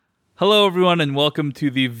Hello, everyone, and welcome to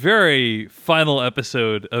the very final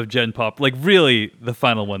episode of Gen Pop. Like, really, the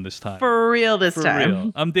final one this time. For real this time.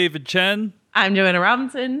 Real. I'm David Chen. I'm Joanna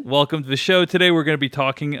Robinson. Welcome to the show. Today, we're going to be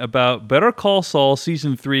talking about Better Call Saul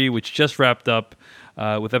Season 3, which just wrapped up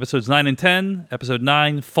with episodes 9 and 10. Episode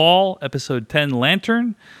 9, Fall. Episode 10,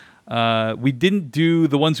 Lantern. We didn't do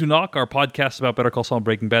The Ones Who Knock, our podcast about Better Call Saul and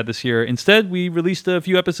Breaking Bad this year. Instead, we released a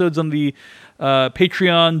few episodes on the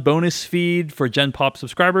Patreon bonus feed for Gen Pop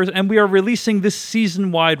subscribers, and we are releasing this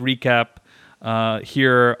season-wide recap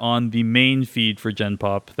here on the main feed for Gen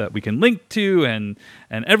Pop that we can link to, and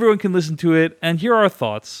everyone can listen to it. And here are our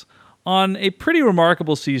thoughts on a pretty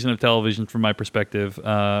remarkable season of television from my perspective,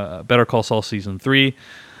 Better Call Saul Season 3.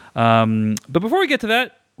 But before we get to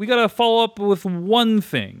that, we got to follow up with one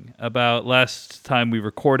thing about last time we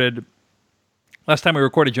recorded. Last time we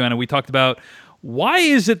recorded, Joanna, we talked about why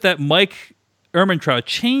is it that Mike Ehrmantraut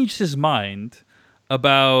changed his mind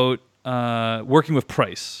about working with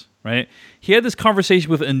Price, right? He had this conversation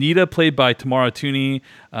with Anita, played by Tamara Tooney,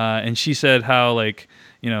 and she said how, like,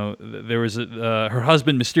 you know, there was her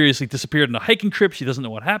husband mysteriously disappeared on a hiking trip. She doesn't know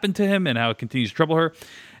what happened to him and how it continues to trouble her.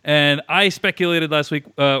 And I speculated last week,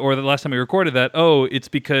 or the last time we recorded that, it's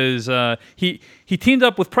because he teamed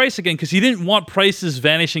up with Price again because he didn't want Price's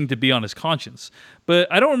vanishing to be on his conscience.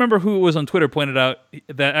 But I don't remember who it was on Twitter pointed out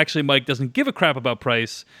that actually Mike doesn't give a crap about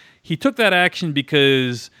Price. He took that action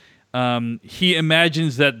because he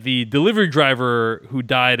imagines that the delivery driver who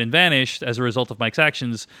died and vanished as a result of Mike's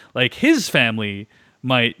actions, like his family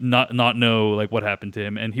might not know like what happened to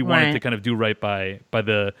him, and he wanted to kind of do right by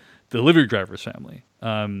the delivery driver's family.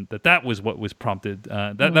 That was what was prompted.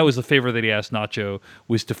 That was the favor that he asked Nacho,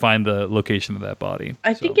 was to find the location of that body.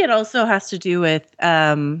 I think it also has to do with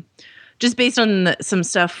just based on some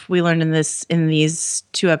stuff we learned in these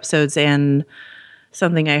two episodes, and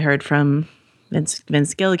something I heard from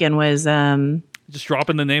Vince Gilligan was just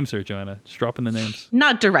dropping the names there, Joanna. Just dropping the names.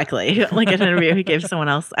 Not directly, like an interview he gave someone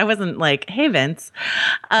else. I wasn't like, "Hey, Vince."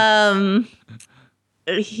 This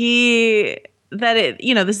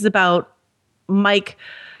is about Mike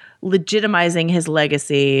legitimizing his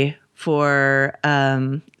legacy for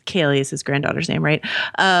Kaylee is his granddaughter's name, right?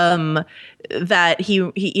 That he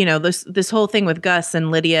this whole thing with Gus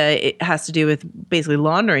and Lydia, it has to do with basically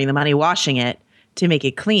laundering the money, washing it to make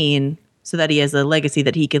it clean, so that he has a legacy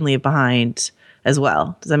that he can leave behind as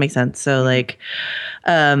well. Does that make sense? So like,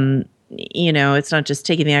 it's not just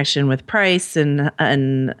taking the action with Price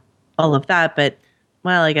and all of that, but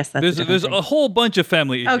well, I guess that's there's a whole bunch of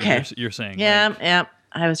family issues. Okay. You're saying. Yeah, right? yeah.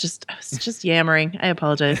 I was just yammering. I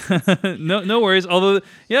apologize. No worries. Although,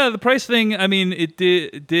 yeah, the Price thing, I mean, it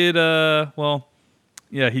did he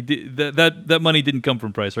did that money didn't come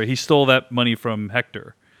from Price, right? He stole that money from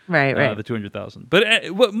Hector. Right. The $200,000.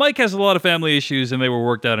 But Mike has a lot of family issues, and they were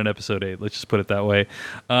worked out in episode 8. Let's just put it that way.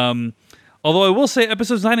 Although I will say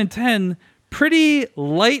episodes 9 and 10, pretty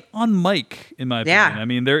light on Mike, in my opinion. Yeah. I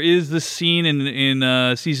mean, there is this scene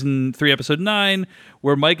in season 3, episode 9,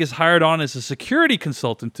 where Mike is hired on as a security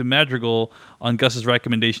consultant to Madrigal on Gus's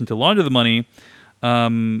recommendation to launder the money.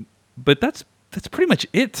 But that's pretty much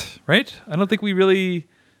it, right? I don't think we really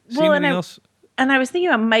see anything else. And I was thinking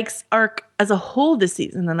about Mike's arc as a whole this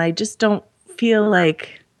season, and I just don't feel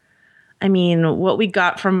like, I mean, what we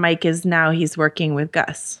got from Mike is now he's working with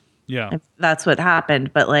Gus. Yeah. That's what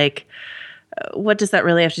happened. But like, what does that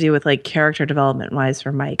really have to do with like character development wise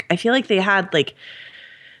for Mike? I feel like they had like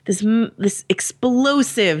this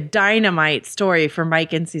explosive dynamite story for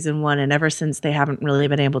Mike in season 1, and ever since they haven't really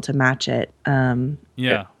been able to match it. In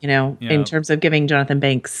terms of giving Jonathan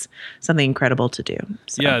Banks something incredible to do.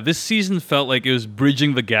 So. Yeah, this season felt like it was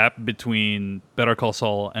bridging the gap between Better Call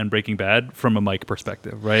Saul and Breaking Bad from a Mike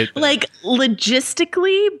perspective, right? Like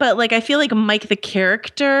logistically, but like I feel like Mike the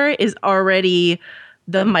character is already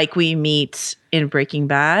the Mike we meet in Breaking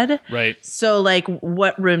Bad. Right. So like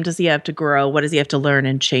what room does he have to grow? What does he have to learn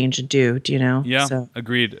and change and do? Do you know? Yeah,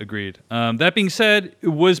 agreed. That being said, it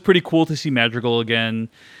was pretty cool to see Madrigal again.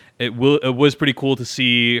 It was pretty cool to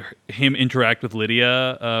see him interact with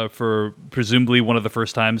Lydia for presumably one of the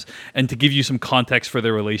first times, and to give you some context for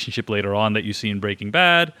their relationship later on that you see in Breaking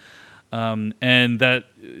Bad. And that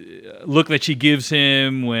look that she gives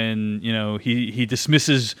him when, he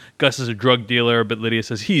dismisses Gus as a drug dealer, but Lydia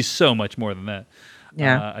says he's so much more than that.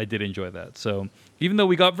 Yeah. I did enjoy that. So even though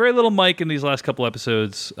we got very little Mike in these last couple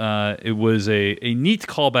episodes, it was a neat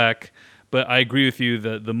callback, but I agree with you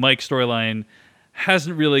that the Mike storyline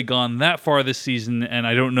hasn't really gone that far this season, and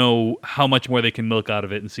I don't know how much more they can milk out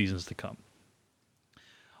of it in seasons to come.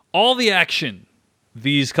 All the action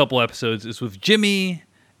these couple episodes is with Jimmy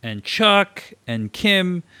and Chuck and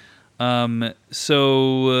Kim.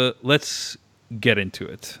 So let's get into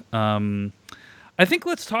it. I think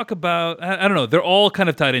let's talk about, I don't know, they're all kind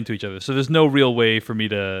of tied into each other. So there's no real way for me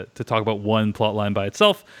to talk about one plot line by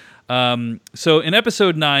itself. So in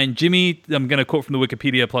episode 9, Jimmy, I'm going to quote from the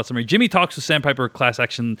Wikipedia plot summary, Jimmy talks with Sandpiper class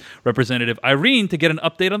action representative Irene to get an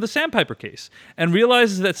update on the Sandpiper case and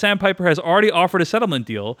realizes that Sandpiper has already offered a settlement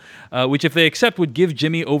deal, which if they accept would give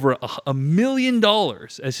Jimmy over $1 million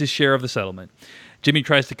as his share of the settlement. Jimmy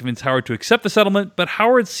tries to convince Howard to accept the settlement, but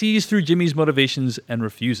Howard sees through Jimmy's motivations and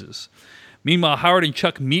refuses. Meanwhile, Howard and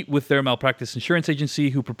Chuck meet with their malpractice insurance agency,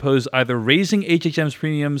 who propose either raising HHM's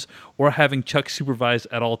premiums or having Chuck supervised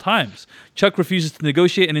at all times. Chuck refuses to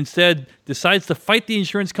negotiate and instead decides to fight the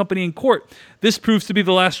insurance company in court. This proves to be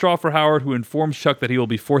the last straw for Howard, who informs Chuck that he will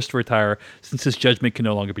be forced to retire since his judgment can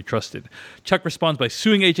no longer be trusted. Chuck responds by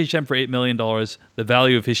suing HHM for $8 million, the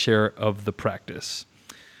value of his share of the practice.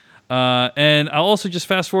 And I'll also just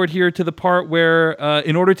fast forward here to the part where,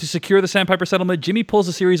 in order to secure the Sandpiper settlement, Jimmy pulls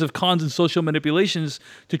a series of cons and social manipulations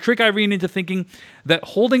to trick Irene into thinking that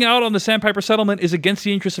holding out on the Sandpiper settlement is against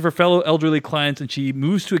the interests of her fellow elderly clients, and she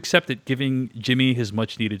moves to accept it, giving Jimmy his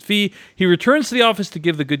much-needed fee. He returns to the office to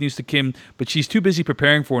give the good news to Kim, but she's too busy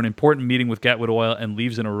preparing for an important meeting with Gatwood Oil and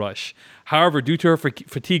leaves in a rush. However, due to her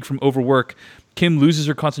fatigue from overwork, Kim loses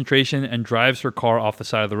her concentration and drives her car off the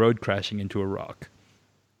side of the road, crashing into a rock.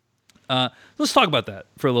 Let's talk about that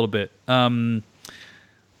for a little bit.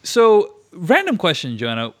 So, random question,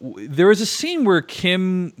 Joanna. There was a scene where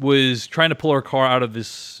Kim was trying to pull her car out of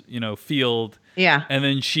this, field. Yeah. And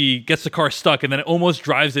then she gets the car stuck, and then it almost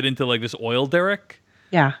drives it into like this oil derrick.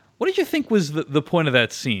 Yeah. What did you think was the point of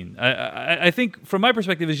that scene? I think, from my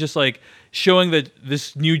perspective, it's just like showing that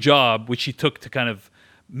this new job, which she took to kind of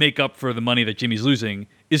make up for the money that Jimmy's losing,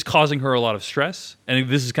 is causing her a lot of stress, and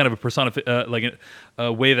this is kind of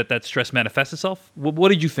a way that stress manifests itself. What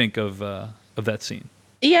did you think of that scene?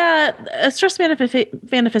 Yeah, a stress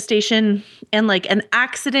manifestation and like an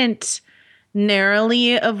accident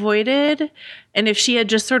narrowly avoided. And if she had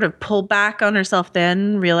just sort of pulled back on herself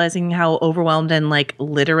then, realizing how overwhelmed and like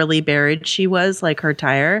literally buried she was, like her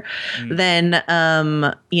tire, then,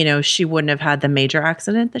 she wouldn't have had the major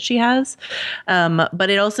accident that she has. But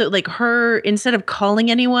it also, like, her, instead of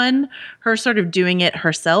calling anyone, her sort of doing it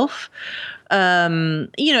herself,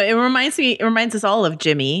 it reminds us all of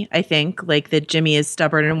Jimmy, I think, like that Jimmy is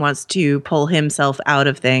stubborn and wants to pull himself out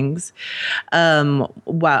of things,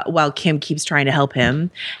 while Kim keeps trying to help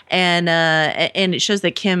him. And it shows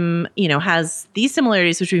that Kim, has these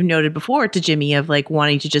similarities, which we've noted before, to Jimmy, of like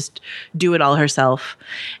wanting to just do it all herself.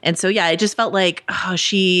 And so, yeah, it just felt like,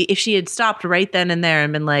 if she had stopped right then and there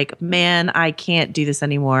and been like, man, I can't do this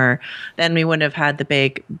anymore, then we wouldn't have had the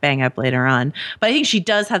big bang up later on. But I think she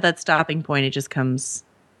does have that stopping point. It just comes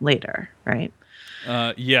later, right?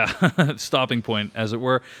 Stopping point, as it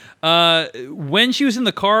were. When she was in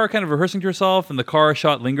the car, kind of rehearsing to herself, and the car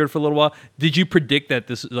shot lingered for a little while, did you predict that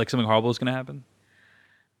this, like, something horrible was going to happen?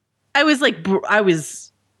 I was like, I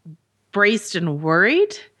was braced and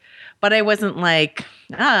worried, but I wasn't like,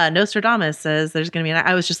 Nostradamus says there's going to be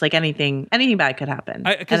I was just like, anything bad could happen.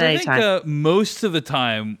 Because I think most of the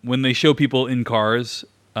time when they show people in cars,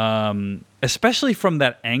 especially from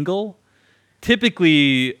that angle,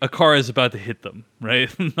 typically a car is about to hit them, right?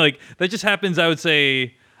 Like, that just happens, I would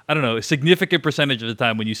say, I don't know, a significant percentage of the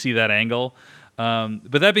time when you see that angle.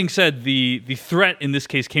 But that being said, the threat in this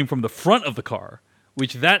case came from the front of the car,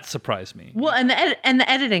 which that surprised me. Well, and the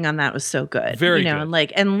editing on that was so good. Very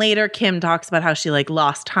good. And later Kim talks about how she like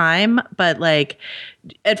lost time, but like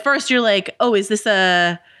at first you're like, oh, is this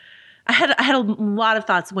I had a lot of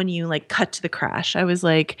thoughts when you like cut to the crash. I was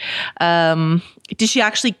like, did she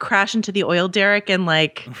actually crash into the oil derrick and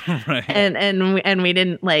like, right. and we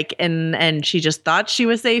didn't like, and she just thought she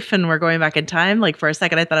was safe and we're going back in time. Like for a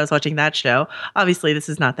second, I thought I was watching that show. Obviously this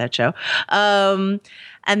is not that show.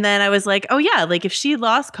 And then I was like, oh yeah, like if she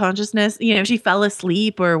lost consciousness, if she fell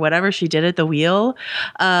asleep or whatever she did at the wheel,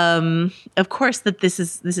 of course that this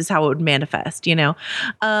is how it would manifest,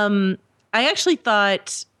 I actually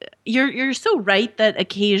thought you're so right that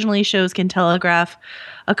occasionally shows can telegraph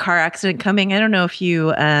a car accident coming. I don't know if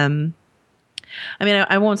you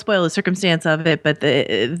I won't spoil the circumstance of it, but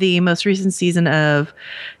the most recent season of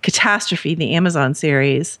Catastrophe, the Amazon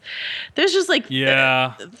series, there's just like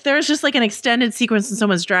there's just like an extended sequence when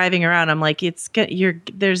someone's driving around. I'm like,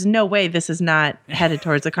 there's no way this is not headed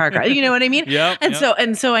towards a car crash. You know what I mean? Yeah.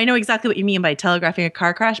 So I know exactly what you mean by telegraphing a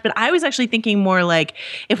car crash, but I was actually thinking more like,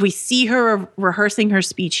 if we see her rehearsing her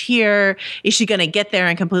speech here, is she going to get there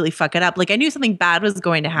and completely fuck it up? Like I knew something bad was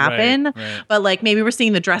going to happen, right. but like maybe we're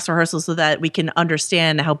seeing the dress rehearsal so that we can can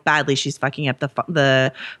understand how badly she's fucking up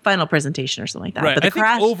the final presentation or something like that. Right. But the I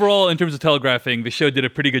crash, think overall, in terms of telegraphing, the show did a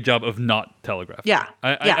pretty good job of not telegraphing. Yeah.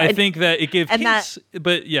 I think that it gave and hints,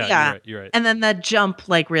 but you're right. And then that jump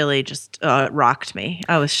like really just rocked me.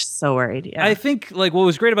 I was so worried. Yeah. I think like what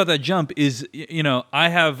was great about that jump is,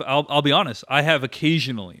 I'll be honest, I have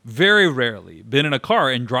occasionally, very rarely, been in a car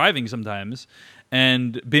and driving sometimes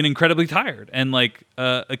and been incredibly tired and like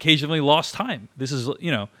occasionally lost time. This is,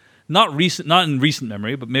 not in recent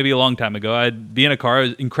memory, but maybe a long time ago. I'd be in a car, I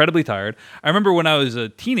was incredibly tired. I remember when I was a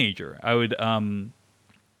teenager, I would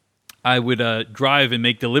drive and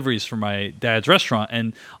make deliveries for my dad's restaurant,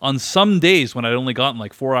 and on some days when I'd only gotten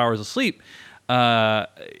like 4 hours of sleep, it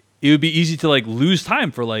would be easy to like lose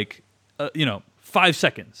time for like 5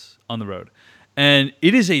 seconds on the road, and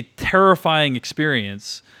it is a terrifying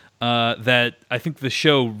experience that I think the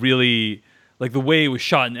show really, like the way it was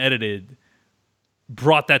shot and edited,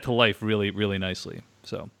 brought that to life really, really nicely.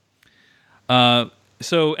 So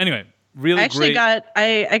anyway, really great.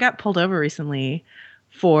 I got pulled over recently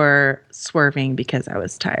for swerving because I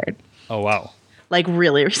was tired. Oh wow! Like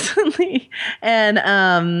really recently,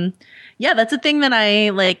 and yeah, that's a thing that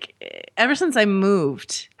I like ever since I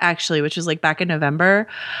moved, actually, which was like back in November.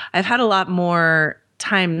 I've had a lot more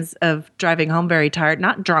times of driving home very tired,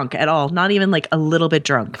 not drunk at all, not even like a little bit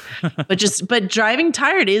drunk, but driving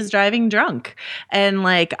tired is driving drunk. And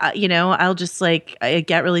like, I'll just like, I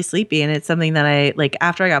get really sleepy, and it's something that I like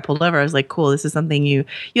after I got pulled over, I was like, cool, this is something you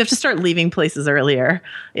have to start leaving places earlier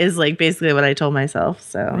is like basically what I told myself.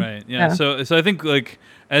 So, right. Yeah. So I think like,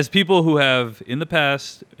 as people who have in the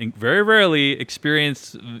past very rarely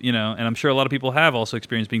experienced, and I'm sure a lot of people have also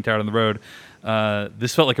experienced being tired on the road,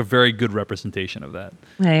 this felt like a very good representation of that.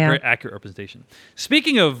 Yeah. Very accurate representation.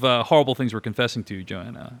 Speaking of horrible things we're confessing to,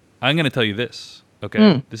 Joanna, I'm going to tell you this.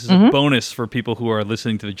 Okay, this is a bonus for people who are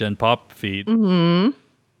listening to the Gen Pop feed. Mm-hmm.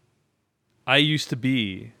 I used to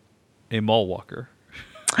be a mall walker.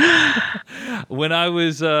 When I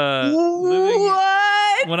was living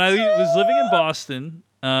in Boston.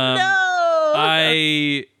 No.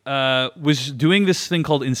 I was doing this thing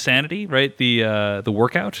called Insanity, right? The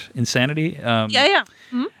workout Insanity. Yeah.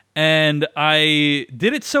 Mm-hmm. And I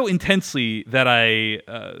did it so intensely that I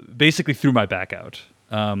basically threw my back out.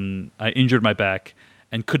 I injured my back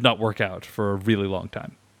and could not work out for a really long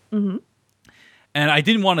time. Mm-hmm. And I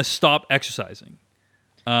didn't want to stop exercising.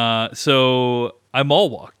 So I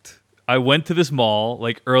mall walked. I went to this mall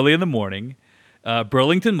like early in the morning,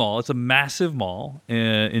 Burlington Mall. It's a massive mall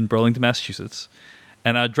in Burlington, Massachusetts.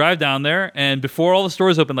 And I drive down there, and before all the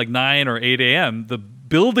stores open, like 9 or 8 a.m., the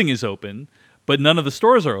building is open, but none of the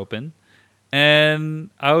stores are open. And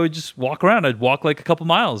I would just walk around. I'd walk like a couple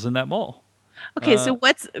miles in that mall. Okay, so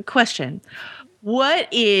what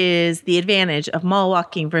is the advantage of mall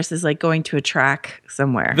walking versus like going to a track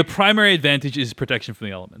somewhere? The primary advantage is protection from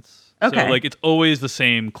the elements. Okay. So like it's always the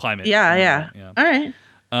same climate. Yeah. All right.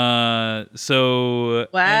 So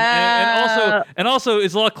wow. and also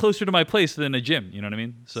it's a lot closer to my place than a gym. You know what I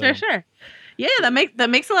mean? So, sure. Yeah, that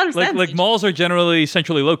makes a lot of sense. Like malls are generally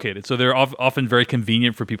centrally located, so they're often very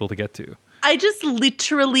convenient for people to get to. I just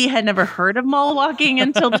literally had never heard of mall walking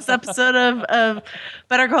until this episode of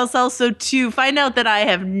Better Call Saul. So to find out that I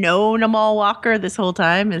have known a mall walker this whole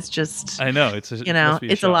time is just, I know it's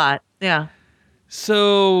a lot. Yeah.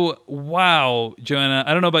 So, wow, Joanna,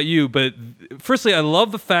 I don't know about you, but firstly, I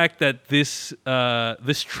love the fact that this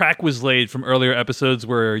track was laid from earlier episodes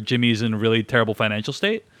where Jimmy's in a really terrible financial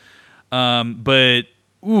state. But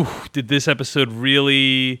did this episode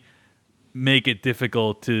really make it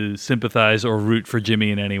difficult to sympathize or root for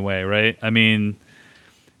Jimmy in any way, right? I mean,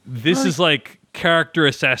 this is like character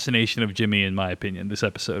assassination of Jimmy, in my opinion, this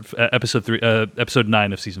episode, episode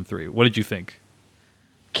 9 of season 3. What did you think?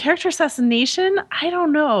 Character assassination? I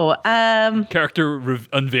don't know. Character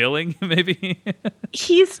unveiling, maybe.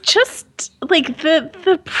 He's just like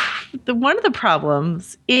the one of the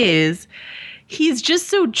problems is he's just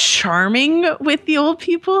so charming with the old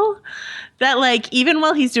people that like even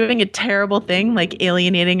while he's doing a terrible thing, like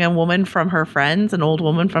alienating a woman from her friends, an old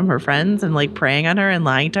woman from her friends, and like preying on her and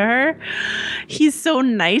lying to her, he's so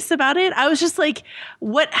nice about it. I was just like,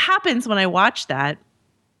 what happens when I watch that?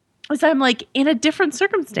 Was I'm like, in a different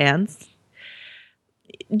circumstance,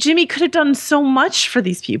 Jimmy could have done so much for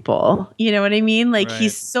these people. You know what I mean? Like,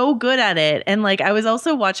 He's so good at it. And like, I was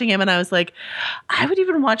also watching him and I was like, I would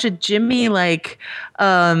even watch a Jimmy, like,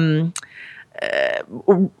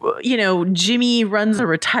 Jimmy runs a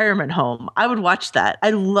retirement home. I would watch that.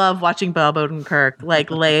 I love watching Bob Odenkirk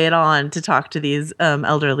like lay it on to talk to these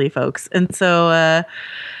elderly folks. And so, I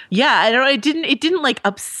don't know. It didn't like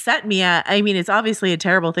upset me. I mean, it's obviously a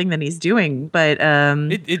terrible thing that he's doing, but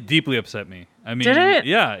it deeply upset me. I mean, did it?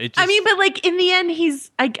 Yeah. I mean, but like in the end,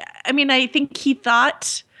 I think he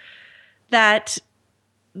thought that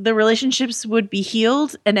the relationships would be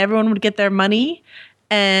healed and everyone would get their money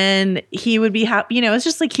and he would be happy. It's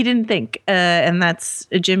just like he didn't think, and that's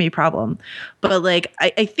a Jimmy problem. But like,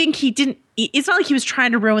 I think he didn't. It's not like he was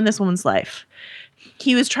trying to ruin this woman's life.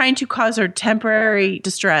 He was trying to cause her temporary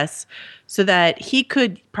distress so that he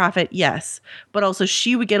could profit, yes, but also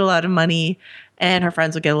she would get a lot of money and her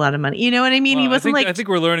friends would get a lot of money. You know what I mean? Well, He wasn't I think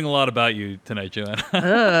we're learning a lot about you tonight,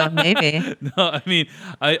 Joanna. Maybe. No, I mean,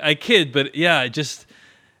 I kid, but yeah, just,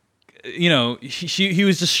 he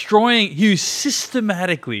was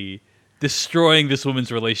systematically destroying this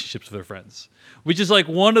woman's relationships with her friends, which is like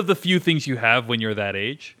one of the few things you have when you're that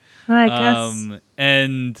age. I guess.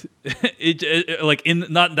 And it like in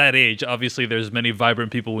not that age, obviously there's many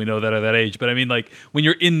vibrant people we know that are that age, but I mean like when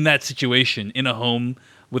you're in that situation in a home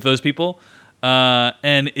with those people,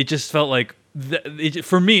 and it just felt like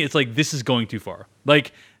for me, it's like, this is going too far.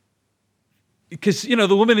 Like, because,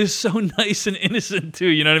 the woman is so nice and innocent too,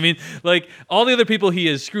 you know what I mean? Like all the other people he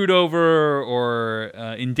has screwed over or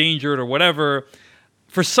endangered or whatever,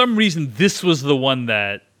 for some reason, this was the one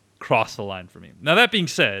that crossed the line for me. Now, that being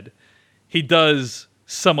said, he does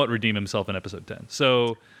somewhat redeem himself in episode 10.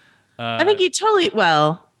 So I think he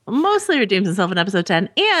mostly redeems himself in episode 10.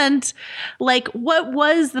 And like, what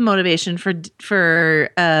was the motivation for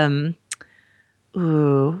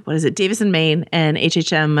what is it? Davison Maine and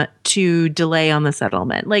HHM to delay on the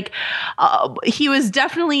settlement. Like, Jimmy was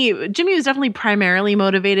definitely primarily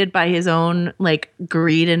motivated by his own like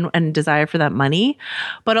greed and desire for that money,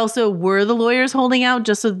 but also were the lawyers holding out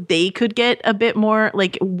just so they could get a bit more?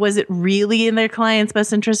 Like, was it really in their client's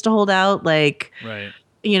best interest to hold out? Like, right.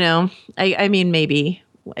 I mean, maybe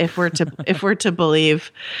if we're to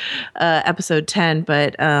believe episode 10,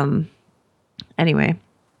 but anyway.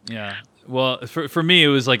 Yeah. Well, for me, it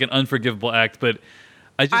was like an unforgivable act, but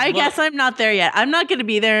I guess I'm not there yet. I'm not going to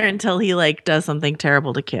be there until he like does something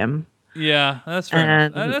terrible to Kim. Yeah, that's fair.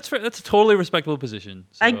 That's fair. That's a totally respectable position.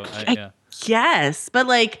 So, I guess, but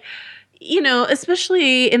like,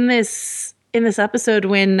 especially in this episode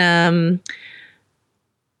when,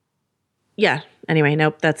 yeah. Anyway,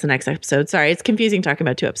 nope, that's the next episode. Sorry, it's confusing talking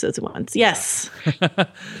about two episodes at once. Yes.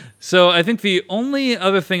 So I think the only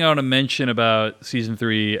other thing I want to mention about season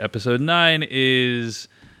 3, episode 9 is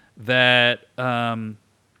that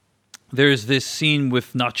there's this scene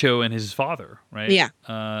with Nacho and his father, right?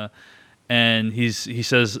 Yeah. And he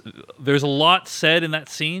says there's a lot said in that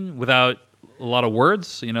scene without a lot of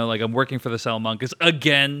words. Like, I'm working for the Salamancas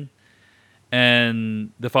again,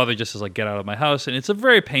 and the father just says like, "Get out of my house," and it's a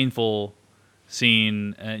very painful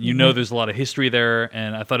scene, and there's a lot of history there,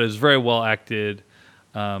 and I thought it was very well acted.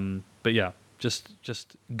 But yeah, just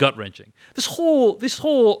gut wrenching. This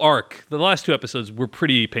whole arc, the last 2 episodes were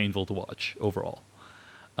pretty painful to watch overall.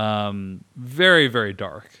 Very, very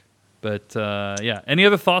dark. But yeah, any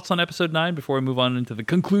other thoughts on episode 9 before we move on into the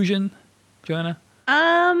conclusion, Joanna?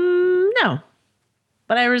 No.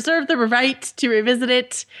 But I reserve the right to revisit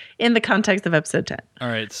it in the context of episode 10. All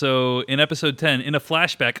right. So in episode 10, in a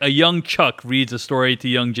flashback, a young Chuck reads a story to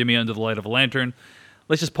young Jimmy under the light of a lantern.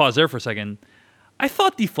 Let's just pause there for a second. I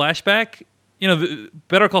thought the flashback,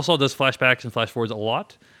 Better Call Saul does flashbacks and flash forwards a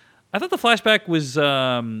lot. I thought the flashback was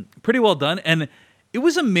pretty well done. And it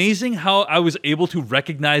was amazing how I was able to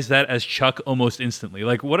recognize that as Chuck almost instantly.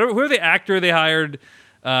 Like, whoever the actor they hired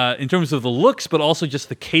in terms of the looks, but also just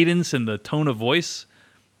the cadence and the tone of voice,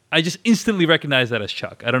 I just instantly recognized that as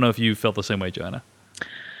Chuck. I don't know if you felt the same way, Joanna.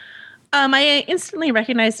 I instantly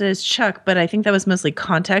recognized it as Chuck, but I think that was mostly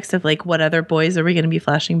context of like, what other boys are we going to be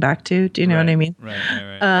flashing back to? Do you know what I mean?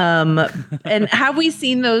 Right. And have we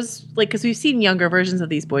seen those, like, because we've seen younger versions of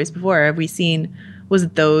these boys before. Have we seen, was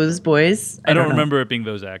it those boys? I don't remember it being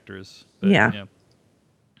those actors. But, yeah.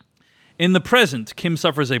 In the present, Kim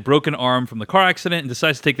suffers a broken arm from the car accident and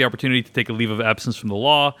decides to take the opportunity to take a leave of absence from the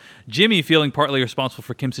law. Jimmy, feeling partly responsible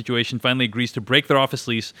for Kim's situation, finally agrees to break their office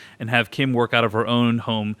lease and have Kim work out of her own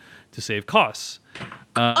home to save costs.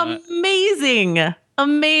 Amazing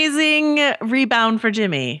rebound for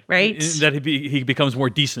Jimmy, right? That he becomes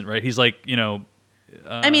more decent, right? He's like,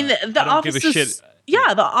 I mean, the office is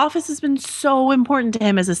Yeah, the office has been so important to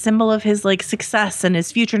him as a symbol of his like success and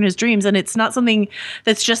his future and his dreams. And it's not something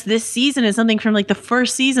that's just this season. It's something from like the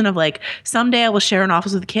first season of like, someday I will share an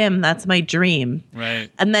office with Kim. That's my dream. Right.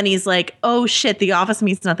 And then he's like, oh shit, the office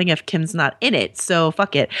means nothing if Kim's not in it. So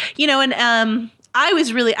fuck it. And I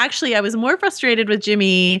was more frustrated with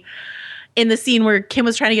Jimmy in the scene where Kim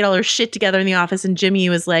was trying to get all her shit together in the office, and Jimmy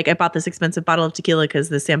was like, I bought this expensive bottle of tequila because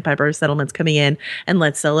the Sandpiper settlement's coming in and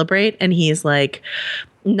let's celebrate. And he's like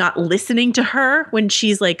not listening to her when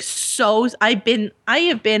she's like, I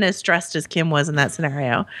have been as stressed as Kim was in that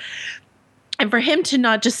scenario. And for him to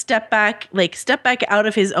not just step back out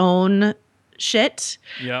of his own shit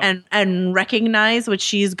and recognize what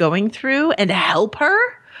she's going through and help her.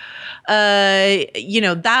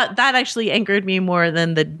 That actually angered me more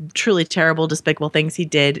than the truly terrible, despicable things he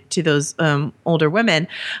did to those older women.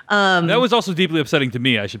 That was also deeply upsetting to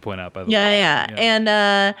me, I should point out, by the way.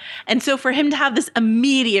 Yeah. And so for him to have this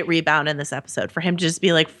immediate rebound in this episode, for him to just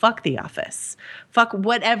be like, fuck the office, fuck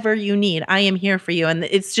whatever you need, I am here for you. And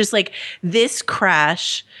it's just like this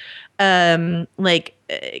crash, Kim,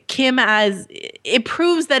 as it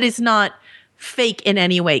proves that it's not fake in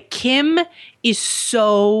any way. Kim is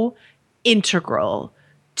so integral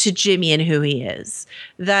to Jimmy and who he is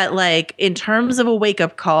that, like, in terms of a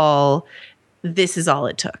wake-up call, this is all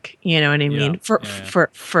it took. You know what I mean? For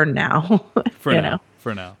now.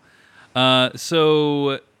 For now.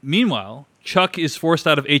 So meanwhile, Chuck is forced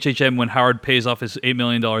out of HHM when Howard pays off his $8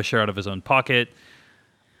 million share out of his own pocket.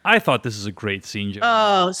 I thought this is a great scene, Joe.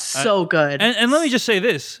 Oh, so good. And let me just say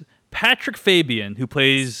this. Patrick Fabian, who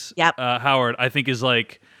plays Howard, I think is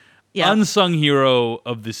like unsung hero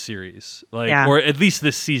of this series, or at least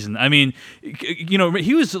this season. I mean,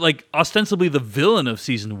 he was like ostensibly the villain of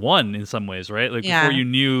season 1 in some ways, right? Like before you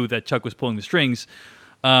knew that Chuck was pulling the strings.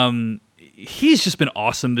 He's just been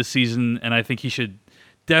awesome this season, and I think he should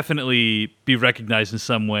definitely be recognized in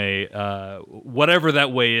some way, whatever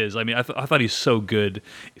that way is. I mean, I thought he's so good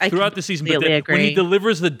throughout the season. But when he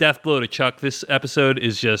delivers the death blow to Chuck, this episode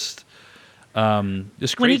is just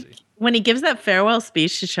crazy. When he gives that farewell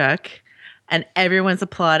speech to Chuck, and everyone's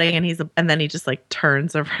applauding, and then he just like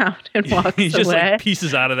turns around and walks away. He just like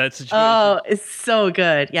pieces out of that situation. Oh, it's so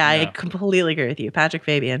good. Yeah, I completely agree with you, Patrick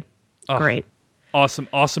Fabian. Great. Awesome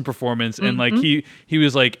performance. And like he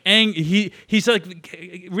was like he's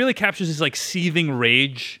like really captures his like seething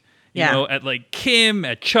rage, you know, at like Kim,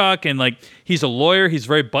 at Chuck, and like he's a lawyer, he's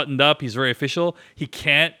very buttoned up, he's very official. He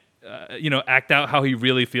can't act out how he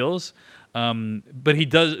really feels. But he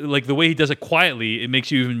does, like the way he does it quietly, it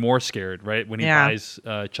makes you even more scared, right? When he buys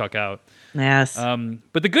Chuck out. Yes.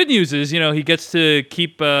 But the good news is, he gets to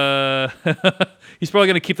keep he's probably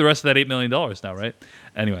going to keep the rest of that $8 million now, right?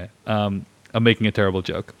 Anyway, I'm making a terrible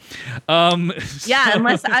joke. Unless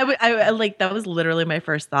I like, that was literally my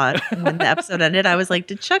first thought when the episode ended. I was like,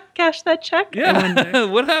 did Chuck cash that check? Yeah.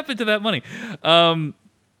 What happened to that money?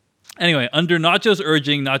 Anyway, under Nacho's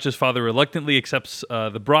urging, Nacho's father reluctantly accepts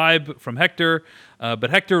the bribe from Hector, but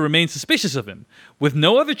Hector remains suspicious of him. With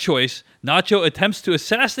no other choice, Nacho attempts to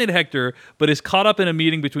assassinate Hector, but is caught up in a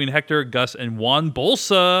meeting between Hector, Gus, and Juan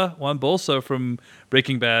Bolsa from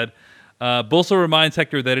Breaking Bad. Bolsa reminds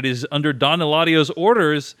Hector that it is under Don Eladio's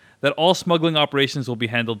orders that all smuggling operations will be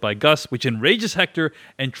handled by Gus, which enrages Hector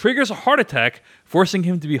and triggers a heart attack, forcing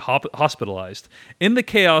him to be hospitalized. In the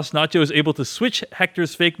chaos, Nacho is able to switch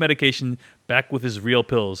Hector's fake medication back with his real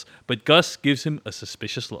pills, but Gus gives him a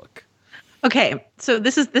suspicious look. Okay, so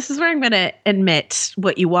this is where I'm going to admit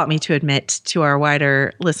what you want me to admit to our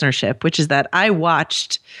wider listenership, which is that I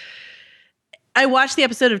watched the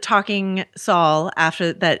episode of Talking Saul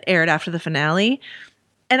that aired after the finale,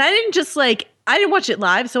 and I didn't watch it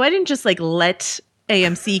live, so I didn't just like let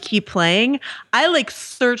AMC keep playing. I like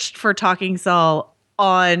searched for Talking Saul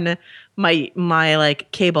on my like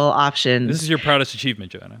cable options. This is your proudest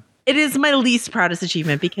achievement, Joanna. It is my least proudest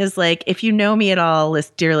achievement because, like, if you know me at all,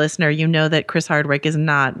 dear listener, you know that Chris Hardwick is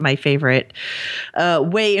not my favorite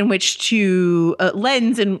way in which to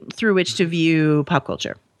lens and through which to view pop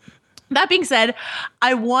culture. That being said,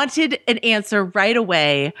 I wanted an answer right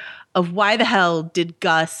away of why the hell did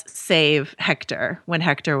Gus save Hector when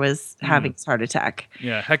Hector was having his heart attack?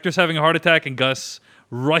 Yeah, Hector's having a heart attack and Gus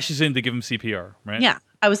rushes in to give him CPR, right? Yeah.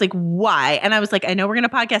 I was like, why? And I was like, I know we're going to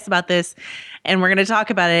podcast about this and we're going to talk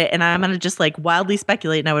about it and I'm going to just like wildly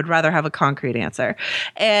speculate and I would rather have a concrete answer.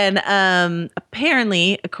 And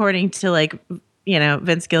apparently, according to like,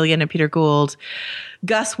 Vince Gilligan and Peter Gould,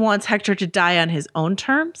 Gus wants Hector to die on his own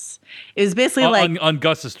terms. It was basically on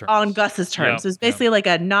Gus's terms. On Gus's terms. It was basically like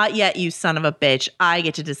a not yet, you son of a bitch. I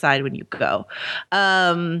get to decide when you go.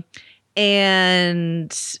 And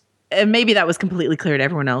and maybe that was completely clear to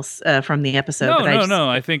everyone else from the episode. No.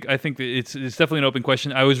 I think that it's definitely an open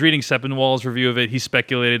question. I was reading Sepinwall's review of it. He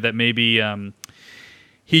speculated that maybe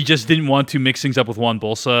he just didn't want to mix things up with Juan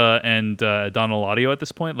Bolsa and Don Eladio at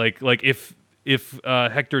this point. Like if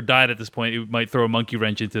Hector died at this point, it might throw a monkey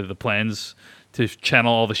wrench into the plans to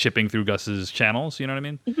channel all the shipping through Gus's channels. You know what I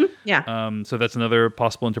mean? Mm-hmm. Yeah. So that's another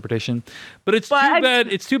possible interpretation. But it's too bad.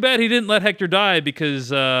 It's too bad he didn't let Hector die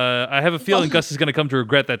because I have a feeling Gus is going to come to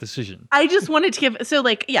regret that decision. I just wanted to give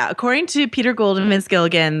according to Peter Gould and Vince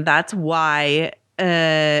Gilligan, that's why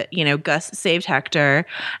Gus saved Hector.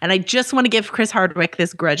 And I just want to give Chris Hardwick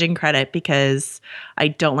this grudging credit because I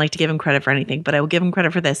don't like to give him credit for anything, but I will give him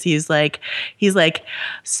credit for this. He's like,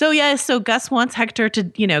 so Gus wants Hector to,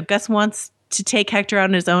 Gus wants to take Hector out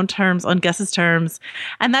on his own terms, on Gus's terms.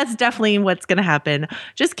 And that's definitely what's going to happen.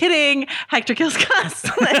 Just kidding. Hector kills Gus.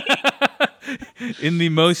 In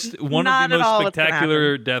one of the most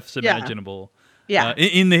spectacular deaths imaginable. Yeah.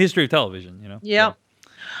 In the history of television, Yeah.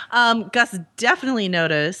 Gus definitely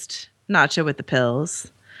noticed Nacho with the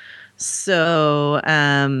pills. So,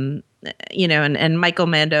 and Michael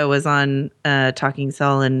Mando was on Talking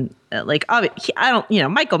Saul, and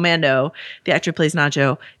Michael Mando, the actor who plays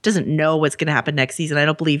Nacho, doesn't know what's going to happen next season. I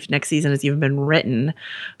don't believe next season has even been written,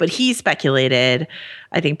 but he speculated,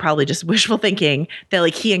 I think probably just wishful thinking, that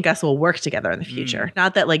he and Gus will work together in the future.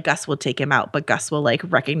 Not that Gus will take him out, but Gus will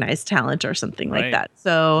recognize talent or something like that.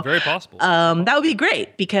 So very possible. That would be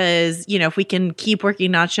great because, if we can keep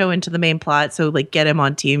working Nacho into the main plot, so get him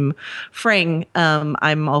on Team Fring,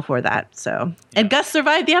 I'm all for that. So, and Gus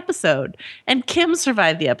survived the episode and Kim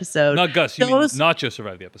survived the episode. Not Gus, you mean Nacho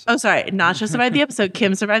survived the episode. Oh, sorry. Nacho survived the episode.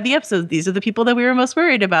 Kim survived the episode. These are the people that we were most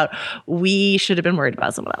worried about. We should have been worried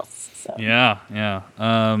about someone else. So. Yeah.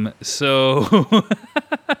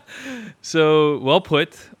 So well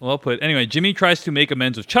put. Anyway, Jimmy tries to make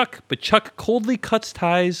amends with Chuck, but Chuck coldly cuts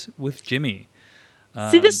ties with Jimmy.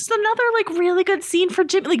 See, this is another really good scene for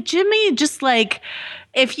Jimmy. Jimmy just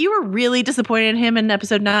if you were really disappointed in him in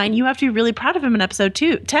episode 9, you have to be really proud of him in episode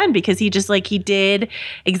 10 because he just he did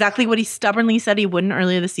exactly what he stubbornly said he wouldn't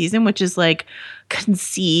earlier this season, which is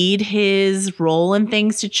concede his role in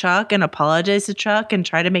things to Chuck and apologize to Chuck and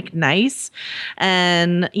try to make nice.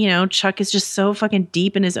 And, Chuck is just so fucking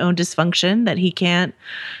deep in his own dysfunction that he can't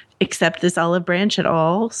accept this olive branch at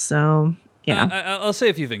all. So, yeah. I'll say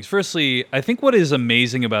a few things. Firstly, I think what is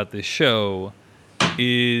amazing about this show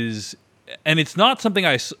is, and it's not something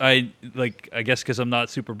I guess because I'm not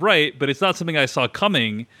super bright, but it's not something I saw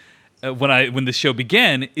coming when the show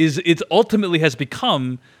began, is it ultimately has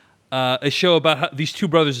become a show about how these two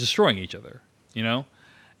brothers destroying each other, Yeah.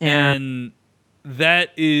 And that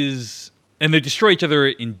is, and they destroy each other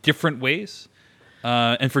in different ways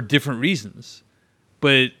and for different reasons,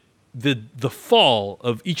 but the fall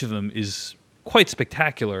of each of them is quite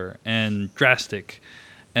spectacular and drastic,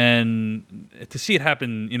 and to see it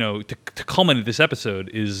happen, to culminate this episode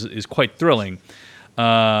is quite thrilling.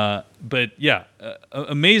 But yeah,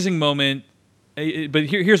 amazing moment. But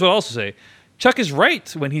here's what I'll also say: Chuck is right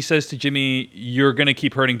when he says to Jimmy, "You're going to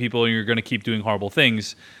keep hurting people, and you're going to keep doing horrible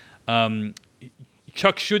things."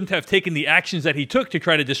 Chuck shouldn't have taken the actions that he took to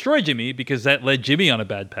try to destroy Jimmy because that led Jimmy on a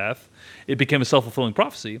bad path. It became a self-fulfilling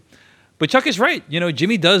prophecy. But Chuck is right.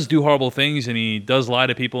 Jimmy does do horrible things, and he does lie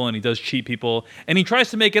to people, and he does cheat people, and he tries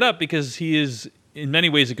to make it up because he is, in many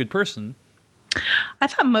ways, a good person. I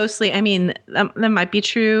thought mostly, that might be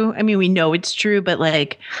true. We know it's true, but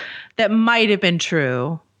that might have been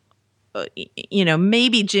true.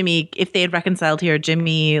 Maybe Jimmy, if they had reconciled here,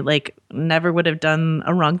 Jimmy never would have done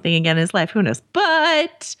a wrong thing again in his life. Who knows?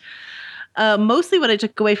 But mostly what I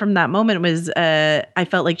took away from that moment was I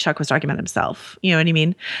felt like Chuck was talking about himself. You know what I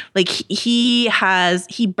mean? He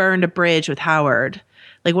burned a bridge with Howard.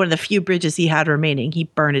 One of the few bridges he had remaining, he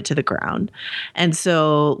burned it to the ground. And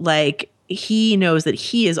so he knows that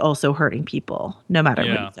he is also hurting people no matter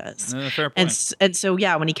what he does. Fair point. And so,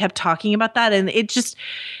 when he kept talking about that, and it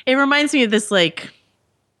reminds me of this,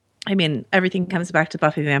 everything comes back to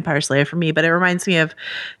Buffy the Vampire Slayer for me, but it reminds me of,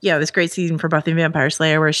 this great season for Buffy the Vampire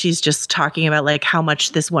Slayer where she's just talking about how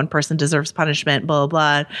much this one person deserves punishment, blah,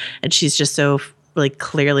 blah, blah. And she's just so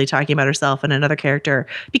clearly talking about herself, and another character,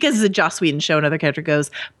 because it's a Joss Whedon show, another character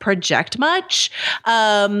goes, "Project much?"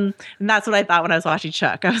 And that's what I thought when I was watching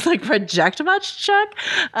Chuck. I was like, "Project much, Chuck?"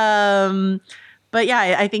 But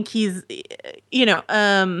yeah, I think he's,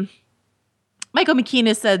 Michael McKean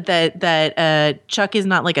has said that Chuck is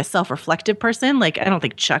not a self-reflective person. I don't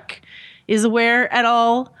think Chuck is aware at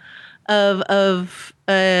all of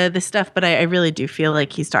this stuff, but I really do feel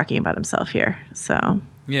like he's talking about himself here. So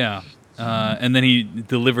yeah. And then he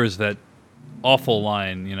delivers that awful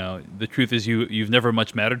line. The truth is you've never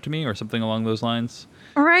much mattered to me, or something along those lines.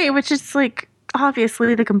 Right, which is like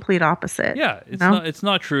obviously the complete opposite. Yeah, it's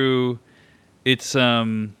not true. It's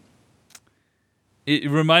it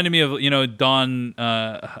reminded me of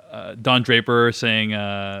Don Draper saying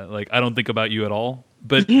like, I don't think about you at all.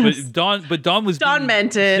 But Yes. but Don was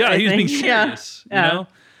meant it. Yeah, he was being Yeah. serious.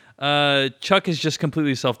 Yeah. Chuck is just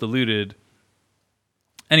completely self-deluded.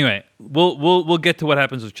 Anyway, we'll get to what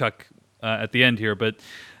happens with Chuck at the end here, but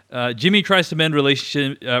Jimmy tries to mend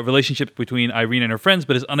relationship between Irene and her friends,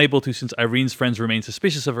 but is unable to since Irene's friends remain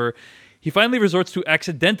suspicious of her. He finally resorts to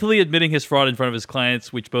accidentally admitting his fraud in front of his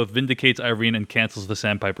clients, which both vindicates Irene and cancels the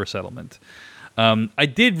Sandpiper settlement. I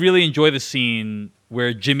did really enjoy the scene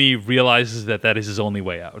where Jimmy realizes that is his only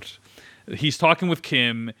way out. He's talking with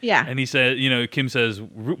Kim, and he said, Kim says,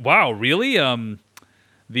 "Wow, really?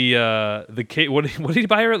 The cake. What did he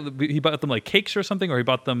buy her? He bought them like cakes or something, or he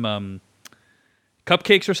bought them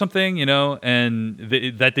cupcakes or something, and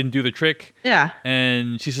that didn't do the trick." Yeah.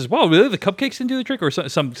 And she says, "Wow, really? The cupcakes didn't do the trick, or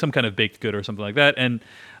some kind of baked good or something like that." And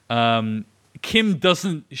Kim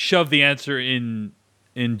doesn't shove the answer in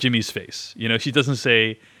Jimmy's face. She doesn't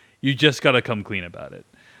say, "You just got to come clean about it."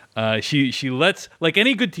 She lets, like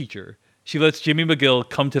any good teacher, she lets Jimmy McGill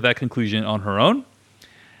come to that conclusion on her own.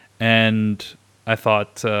 And I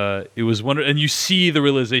thought it was wonderful. And you see the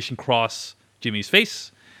realization cross Jimmy's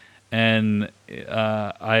face. And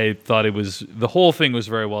I thought the whole thing was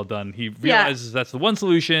very well done. He realizes that's the one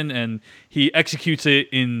solution, and he executes it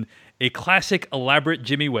in a classic, elaborate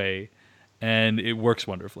Jimmy way, and it works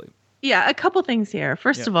wonderfully. Yeah, a couple things here.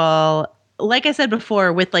 First of all, like I said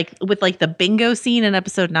before, with the bingo scene in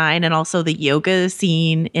episode 9 and also the yoga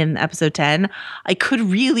scene in episode 10, I could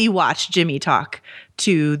really watch Jimmy talk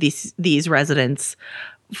to these residents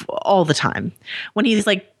all the time. When he's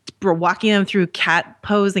like walking them through cat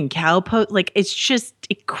pose and cow pose, like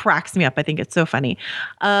it cracks me up. I think it's so funny.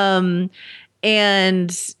 And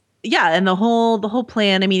yeah, and the whole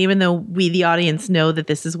plan, I mean, even though we, the audience, know that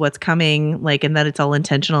this is what's coming, like, and that it's all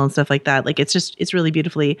intentional and stuff like that, like, it's really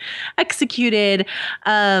beautifully executed.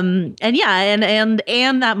 And yeah,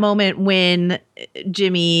 and that moment when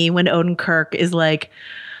Odenkirk is like,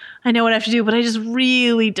 I know what I have to do, but I just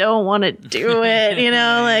really don't want to do it,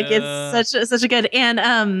 like it's such a good, and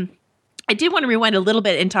I did want to rewind a little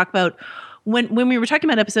bit and talk about when we were talking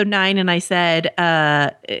about episode 9 and I said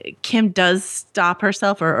Kim does stop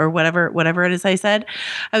herself or whatever it is I said,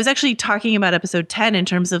 I was actually talking about episode 10 in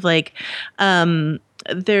terms of like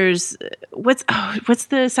there's what's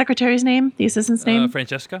the secretary's name, the assistant's name?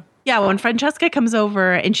 Francesca. Yeah, when Francesca comes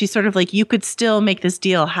over and she's sort of like, you could still make this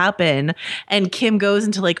deal happen. And Kim goes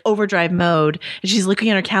into like overdrive mode and she's looking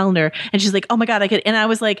at her calendar and she's like, oh my God, I could. And I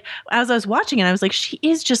was like, as I was watching it, I was like, she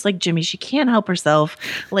is just like Jimmy. She can't help herself.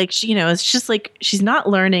 Like, she, it's just like, she's not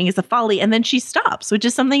learning. It's a folly. And then she stops, which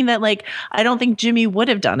is something that like, I don't think Jimmy would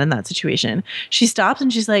have done in that situation. She stops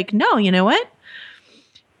and she's like, no, you know what?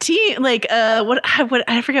 What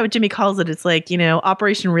I forget what Jimmy calls it. It's like,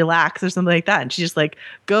 Operation Relax or something like that. And she just like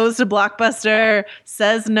goes to Blockbuster,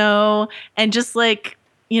 says no, and just like,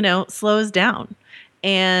 slows down.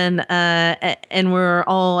 And we're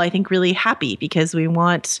all, I think, really happy because we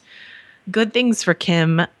want good things for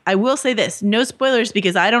Kim. I will say this, no spoilers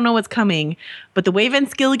because I don't know what's coming, but the way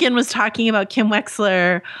Vince Gilligan was talking about Kim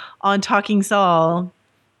Wexler on Talking Saul,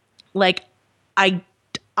 like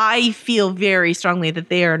I feel very strongly that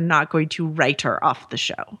they are not going to write her off the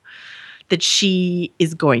show, that she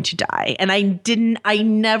is going to die. And I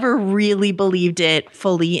never really believed it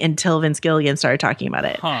fully until Vince Gilligan started talking about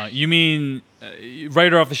it. Huh. You mean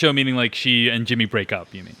write her off the show, meaning like she and Jimmy break up,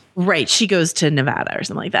 you mean? Right. She goes to Nevada or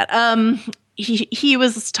something like that. He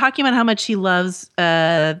was talking about how much he loves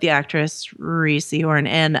the actress Reese Horn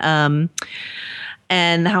and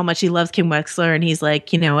how much he loves Kim Wexler. And he's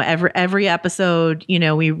like, every episode,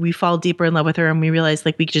 we fall deeper in love with her and we realize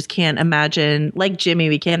like we just can't imagine, like Jimmy,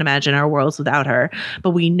 we can't imagine our worlds without her.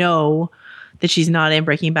 But we know that she's not in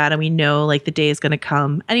Breaking Bad and we know like the day is going to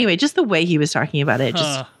come. Anyway, just the way he was talking about it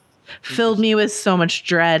just filled me with so much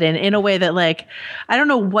dread. And in a way that like, I don't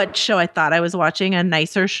know what show I thought I was watching, a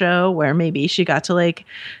nicer show where maybe she got to like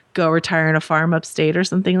go retire in a farm upstate or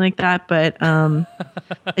something like that. But I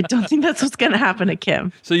don't think that's what's going to happen to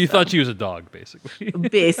Kim. So you thought she was a dog, basically.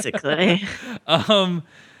 Basically.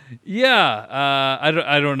 Yeah.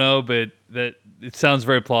 I don't know, but that it sounds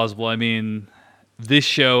very plausible. I mean, this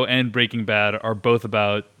show and Breaking Bad are both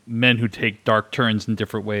about men who take dark turns in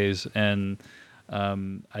different ways. And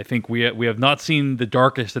I think we have not seen the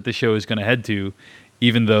darkest that the show is going to head to,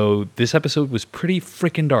 even though this episode was pretty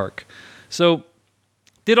freaking dark. So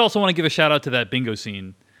did also want to give a shout out to that bingo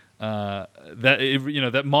scene.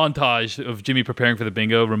 that montage of Jimmy preparing for the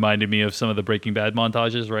bingo reminded me of some of the Breaking Bad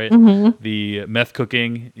montages, right? The meth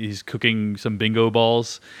cooking, he's cooking some bingo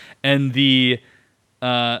balls, and the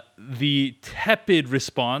tepid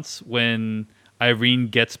response when Irene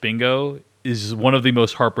gets bingo is one of the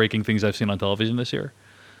most heartbreaking things I've seen on television this year.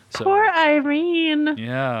 So, poor Irene.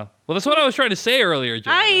 Yeah. Well, that's what I was trying to say earlier,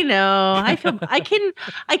 Joanna. I know.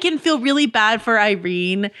 I can feel really bad for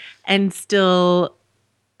Irene and still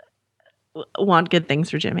want good things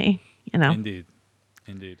for Jimmy, Indeed.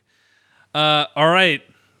 All right.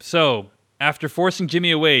 So, after forcing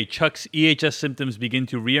Jimmy away, Chuck's EHS symptoms begin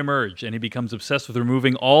to reemerge, and he becomes obsessed with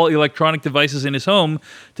removing all electronic devices in his home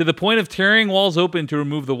to the point of tearing walls open to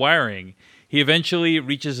remove the wiring. He eventually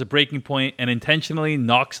reaches a breaking point and intentionally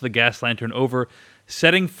knocks the gas lantern over,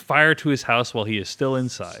 setting fire to his house while he is still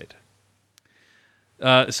inside.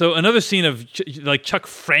 So another scene of Chuck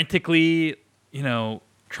frantically,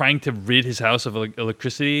 trying to rid his house of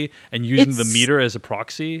electricity and using the meter as a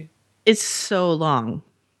proxy. It's so long.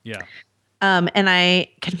 Yeah. And I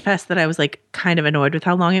confess that I was kind of annoyed with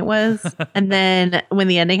how long it was. And then when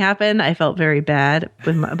the ending happened, I felt very bad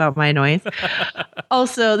about my annoyance.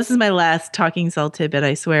 Also, this is my last Talking Saul tidbit,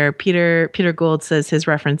 I swear. Peter Gould says his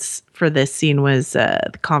reference for this scene was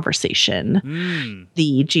The Conversation,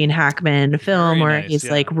 the Gene Hackman film where he's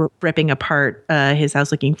ripping apart his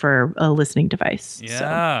house looking for a listening device.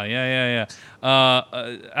 Yeah.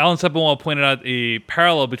 Alan Sepinwall pointed out a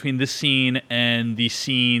parallel between this scene and the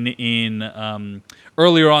scene in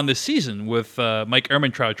earlier on this season with Mike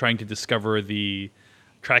Ehrmantraut trying to discover the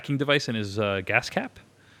tracking device in his gas cap.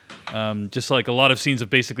 Just like a lot of scenes of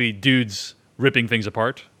basically dudes ripping things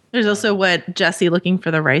apart. There's also Jesse looking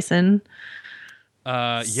for the ricin.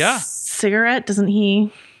 Cigarette, doesn't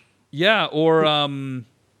he? Yeah, or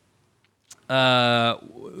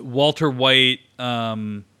Walter White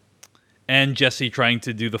and Jesse trying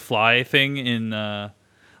to do the fly thing in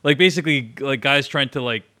basically guys trying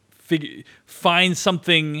to find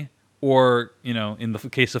something, or in the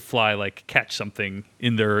case of fly, catch something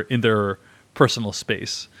in their personal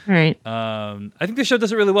space. Right. I think the show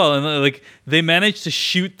does it really well, and they managed to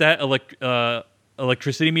shoot that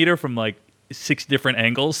electricity meter from 6 different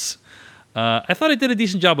angles. I thought it did a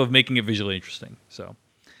decent job of making it visually interesting. So,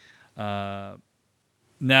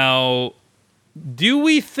 now, do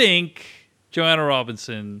we think, Joanna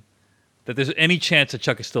Robinson, that there's any chance that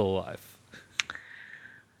Chuck is still alive?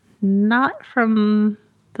 Not from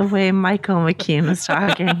the way Michael McKean was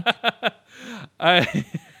talking.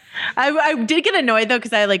 I did get annoyed though,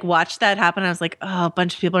 because I watched that happen. I was like, oh, a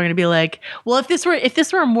bunch of people are going to be like, well, if this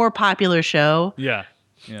were a more popular show, yeah,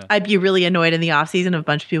 I'd be really annoyed in the off season of a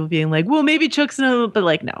bunch of people being like, well, maybe Chuck's no,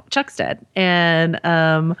 but no, Chuck's dead. And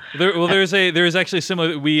there's actually a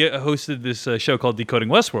similar. We hosted this show called Decoding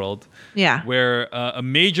Westworld, where a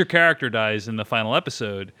major character dies in the final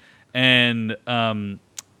episode, and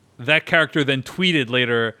that character then tweeted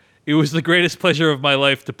later, "It was the greatest pleasure of my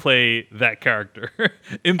life to play that character,"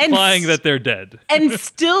 implying that they're dead. And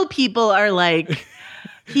still people are like,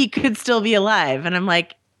 he could still be alive. And I'm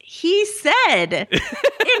like, he said in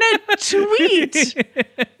a tweet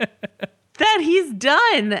that he's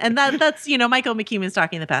done. And that's, Michael McKean was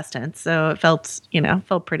talking in the past tense. So it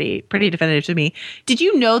felt pretty definitive to me. Did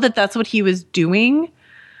you know that that's what he was doing?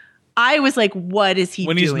 I was like, what is he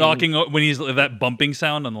doing? When he's that bumping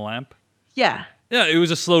sound on the lamp? Yeah. Yeah, it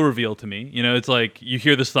was a slow reveal to me. It's you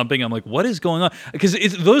hear this thumping. I'm like, what is going on? Because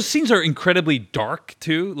those scenes are incredibly dark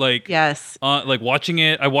too. Yes. Watching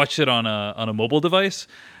it, I watched it on a mobile device,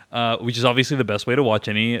 which is obviously the best way to watch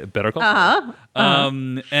any Better Call Saul.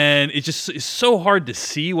 And it just is so hard to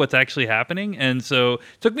see what's actually happening. And so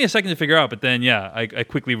it took me a second to figure out. But then, I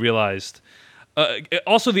quickly realized.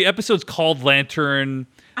 Also, the episode's called Lantern.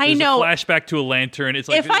 I know. A flashback to a lantern. It's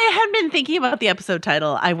if I had been thinking about the episode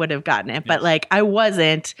title, I would have gotten it. But I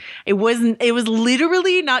wasn't. It wasn't. It was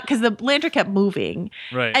literally not, because the lantern kept moving.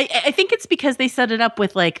 Right. I think it's because they set it up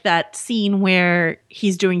with that scene where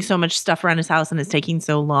he's doing so much stuff around his house and it's taking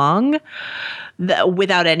so long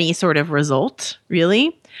without any sort of result,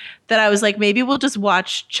 really. That I was like, maybe we'll just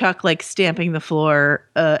watch Chuck stamping the floor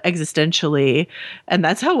existentially, and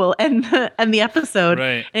that's how we'll end the episode.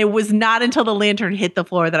 Right. And it was not until the lantern hit the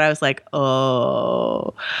floor that I was like,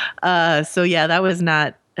 oh. So yeah, that was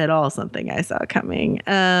not at all something I saw coming.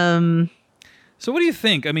 So what do you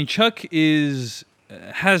think? I mean, Chuck has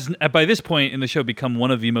by this point in the show become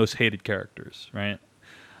one of the most hated characters, right?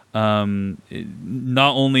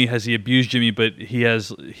 Not only has he abused Jimmy, but he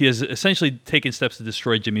has essentially taken steps to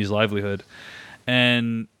destroy Jimmy's livelihood,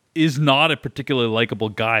 and is not a particularly likable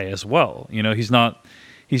guy as well. He's not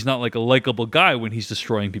he's not like a likable guy when he's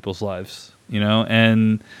destroying people's lives,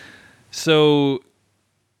 And so,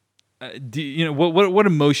 what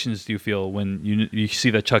emotions do you feel when you see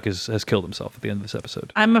that Chuck has killed himself at the end of this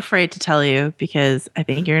episode? I'm afraid to tell you because I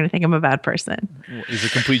think you're going to think I'm a bad person. Is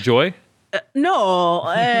it complete joy? No,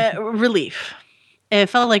 relief. It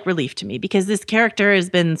felt like relief to me because this character has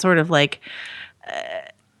been sort of like,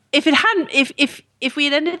 if we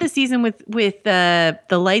had ended the season with the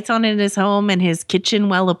lights on in his home and his kitchen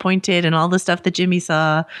well appointed and all the stuff that Jimmy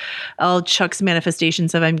saw, all Chuck's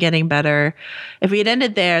manifestations of I'm getting better. If we had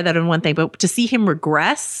ended there, that would be one thing. But to see him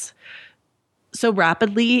regress so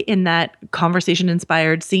rapidly in that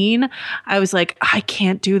conversation-inspired scene, I was like, I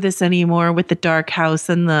can't do this anymore with the dark house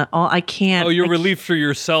and I can't. Oh, you're relieved for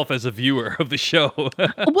yourself as a viewer of the show.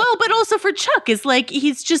 Well, but also for Chuck, is like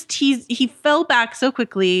he fell back so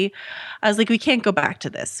quickly. I was like, we can't go back to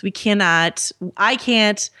this. We cannot. I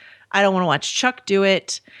can't. I don't want to watch Chuck do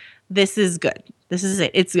it. This is good. This is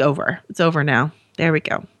it. It's over. It's over now. There we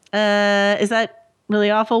go. Is that really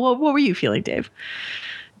awful? What were you feeling, Dave?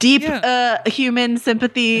 Deep human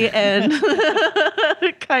sympathy and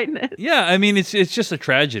kindness. Yeah, I mean, it's just a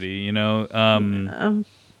tragedy,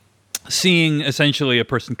 seeing essentially a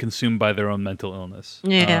person consumed by their own mental illness.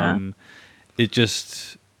 Yeah,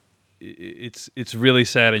 it's really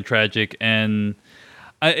sad and tragic, and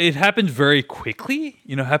it happened very quickly.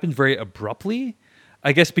 Happened very abruptly.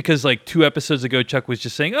 I guess because like 2 episodes ago, Chuck was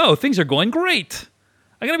just saying, "Oh, things are going great.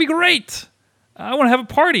 I'm gonna be great. I want to have a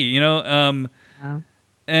party." Yeah.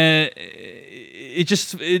 And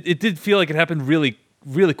it did feel like it happened really,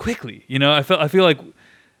 really quickly. I feel like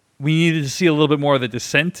we needed to see a little bit more of the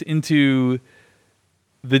descent into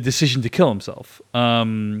the decision to kill himself.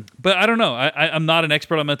 But I don't know. I'm not an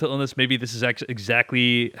expert on mental illness. Maybe this is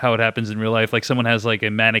exactly how it happens in real life. Like someone has like a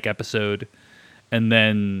manic episode and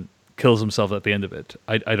then kills himself at the end of it.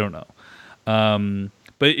 I don't know.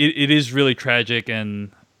 But it is really tragic,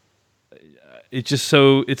 and it's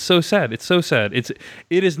so sad. It's so sad. It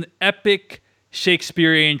is an epic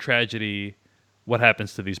Shakespearean tragedy what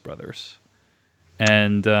happens to these brothers.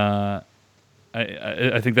 And I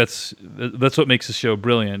think that's what makes the show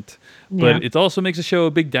brilliant. But it also makes the show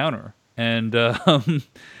a big downer. And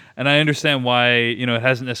and I understand why, it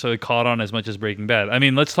hasn't necessarily caught on as much as Breaking Bad. I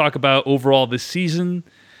mean, let's talk about overall this season,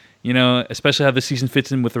 especially how this season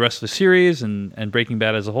fits in with the rest of the series and Breaking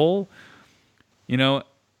Bad as a whole.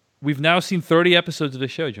 We've now seen 30 episodes of the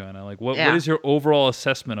show, Joanna. Like, what is your overall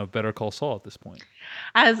assessment of Better Call Saul at this point?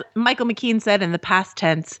 As Michael McKean said in the past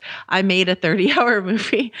tense, I made a 30-hour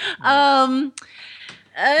movie. And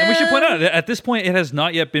we should point out, at this point, it has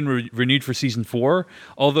not yet been renewed for season 4.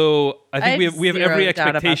 Although I think we have every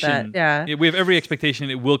expectation. Yeah. We have every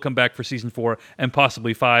expectation it will come back for season 4 and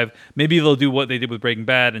possibly 5. Maybe they'll do what they did with Breaking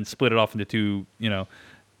Bad and split it off into 2.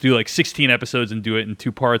 Do like 16 episodes and do it in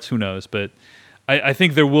 2 parts. Who knows? But I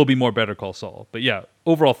think there will be more Better Call Saul. But yeah,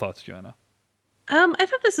 overall thoughts, Joanna. I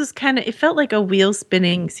thought this was it felt like a wheel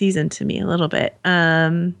spinning season to me a little bit.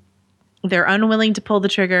 They're unwilling to pull the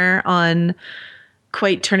trigger on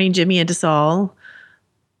quite turning Jimmy into Saul.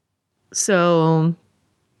 So,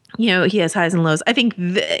 he has highs and lows. I think,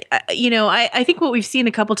 I think what we've seen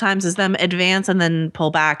a couple times is them advance and then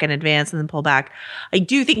pull back and advance and then pull back. I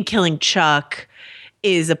do think killing Chuck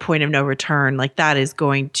is a point of no return. Like that is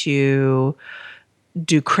going to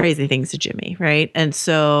do crazy things to Jimmy, right? And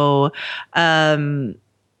so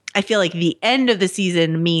I feel like the end of the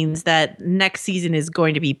season means that next season is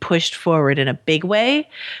going to be pushed forward in a big way.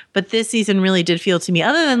 But this season really did feel to me,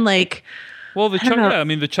 other than like, well, the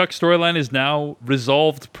Chuck storyline is now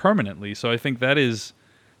resolved permanently. So I think that is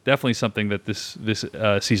definitely something that this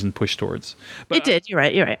season pushed towards. But it did. You're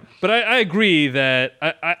right. But I agree that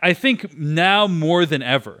I think now more than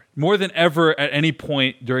ever at any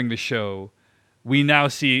point during the show, we now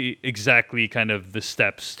see exactly kind of the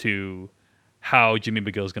steps to how Jimmy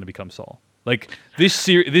McGill is going to become Saul. Like this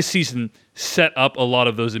season set up a lot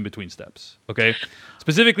of those in between steps. Okay,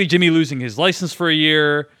 specifically Jimmy losing his license for a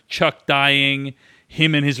year, Chuck dying,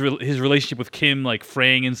 him and his relationship with Kim like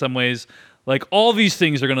fraying in some ways. Like all these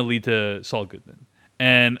things are going to lead to Saul Goodman,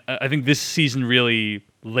 and I think this season really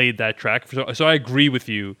laid that track. So I agree with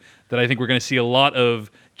you that I think we're going to see a lot of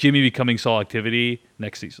Jimmy becoming Saul activity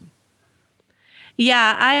next season.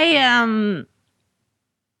 Yeah, I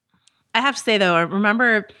have to say though, I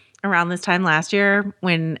remember around this time last year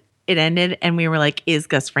when it ended and we were like, is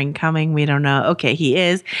Gus Fring coming? We don't know. Okay, he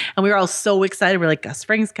is. And we were all so excited. We're like, Gus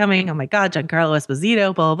Fring's coming. Oh my God, Giancarlo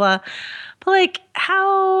Esposito, blah, blah, blah. But like,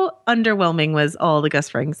 how underwhelming was all the Gus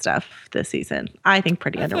Fring stuff this season? I think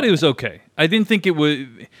pretty underwhelming. I thought it was okay. I didn't think it was...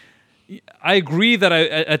 I agree that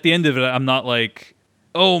at the end of it, I'm not like...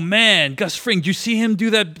 oh man, Gus Fring, did you see him do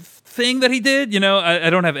that thing that he did? I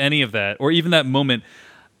don't have any of that, or even that moment.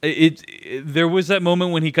 There was that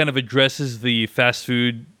moment when he kind of addresses the fast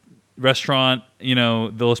food restaurant,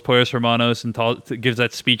 the Los Pollos Hermanos, and gives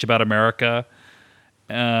that speech about America.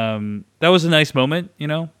 That was a nice moment,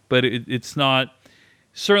 but it's not,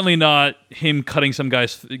 certainly not him cutting some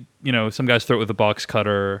guy's throat with a box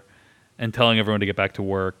cutter and telling everyone to get back to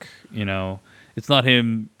work. It's not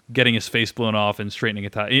him getting his face blown off and straightening a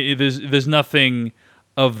tie. There's nothing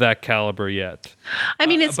of that caliber yet. I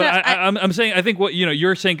mean, it's not. I'm saying, I think what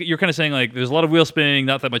you're saying, you're kind of saying like there's a lot of wheel spinning,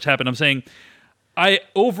 not that much happened. I'm saying I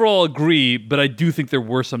overall agree, but I do think there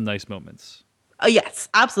were some nice moments. Yes,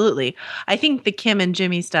 absolutely. I think the Kim and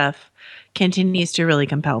Jimmy stuff continues to really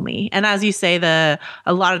compel me. And as you say,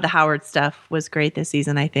 a lot of the Howard stuff was great this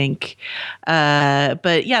season, I think.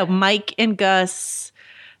 But yeah, Mike and Gus,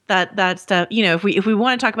 that stuff, if we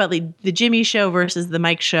want to talk about the Jimmy show versus the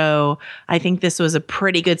Mike show, I think this was a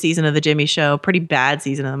pretty good season of the Jimmy show, pretty bad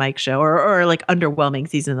season of the Mike show, or like underwhelming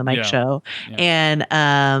season of the Mike show. Yeah.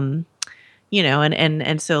 And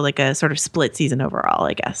and so like a sort of split season overall,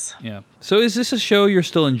 I guess. Yeah. So is this a show you're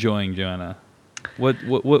still enjoying, Joanna?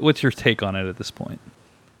 What's your take on it at this point?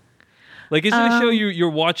 Like, is it a show you're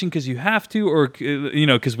watching because you have to, or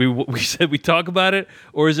because we said we talk about it,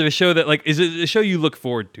 or is it a show that is it a show you look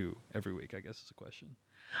forward to every week? I guess is the question.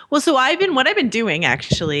 Well, so what I've been doing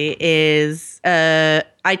actually is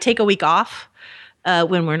I take a week off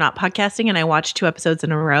when we're not podcasting, and I watch 2 episodes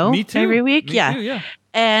in a row. Me too. Every week. Me too, yeah.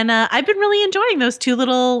 And I've been really enjoying those 2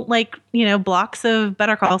 little blocks of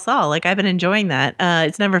Better Call Saul. Like, I've been enjoying that.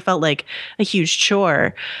 It's never felt like a huge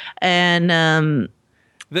chore, and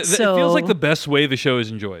it feels like the best way the show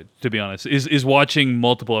is enjoyed, to be honest, is watching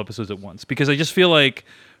multiple episodes at once. Because I just feel like,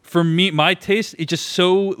 for me, my taste, it just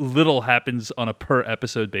so little happens on a per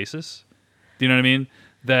episode basis. Do you know what I mean?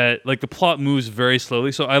 That the plot moves very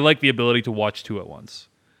slowly, so I like the ability to watch 2 at once.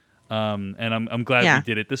 And I'm glad we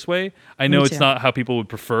did it this way. I know it's not how people would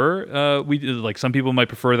prefer. Some people might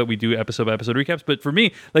prefer that we do episode by episode recaps, but for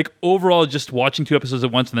me, overall, just watching 2 episodes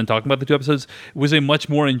at once and then talking about the 2 episodes was a much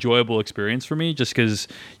more enjoyable experience for me. Just because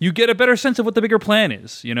you get a better sense of what the bigger plan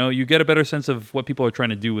is. You get a better sense of what people are trying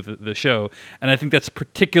to do with the show, and I think that's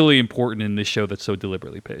particularly important in this show that's so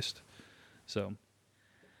deliberately paced. So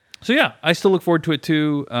yeah, I still look forward to it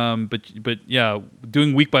too. But yeah,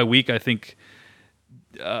 doing week by week, I think.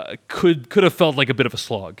 Could have felt like a bit of a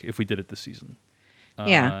slog if we did it this season.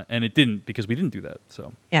 And it didn't, because we didn't do that.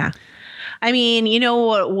 So yeah. I mean,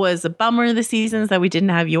 what was a bummer this season is that we didn't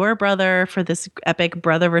have your brother for this epic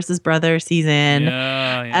brother versus brother season.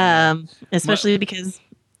 Yeah. Especially because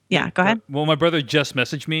go ahead. Well, my brother just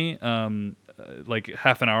messaged me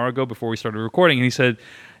half an hour ago before we started recording, and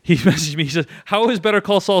he messaged me. He says, "How is Better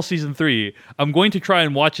Call Saul season 3? I'm going to try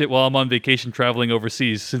and watch it while I'm on vacation traveling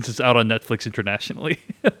overseas, since it's out on Netflix internationally."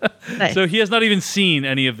 Nice. So he has not even seen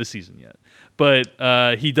any of the season yet, but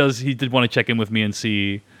he did want to check in with me and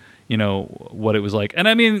see, what it was like. And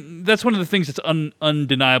I mean, that's one of the things that's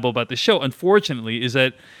undeniable about the show, unfortunately, is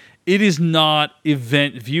that it is not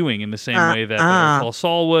event viewing in the same way that Better Call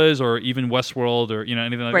Saul was, or even Westworld, or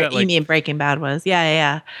anything like that. You mean Breaking Bad was?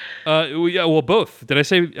 Yeah. Well, both. Did I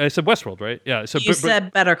said Westworld, right? Yeah. So you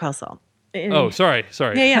said Better Call Saul. Oh, sorry.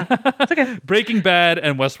 Yeah. It's okay. Breaking Bad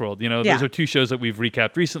and Westworld. Those are 2 shows that we've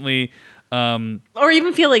recapped recently. Or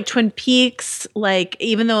even feel like Twin Peaks.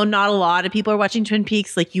 Even though not a lot of people are watching Twin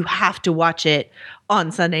Peaks, you have to watch it on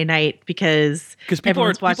Sunday night because people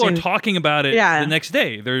are talking about it the next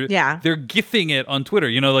day. They're gifting it on Twitter.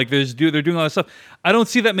 They're doing all that stuff. I don't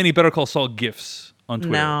see that many Better Call Saul gifs on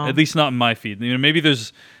Twitter. No. At least not in my feed. Maybe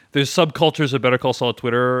there's subcultures of Better Call Saul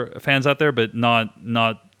Twitter fans out there, but not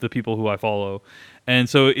the people who I follow. And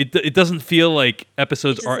so it doesn't feel like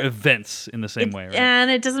episodes are events in the same way, right?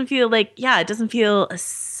 And it doesn't feel it doesn't feel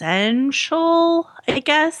essential, I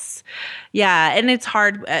guess. Yeah, and it's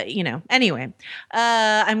hard, Anyway,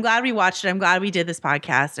 I'm glad we watched it. I'm glad we did this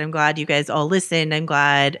podcast. I'm glad you guys all listened. I'm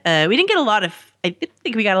glad we didn't get I didn't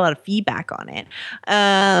think we got a lot of feedback on it.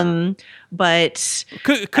 But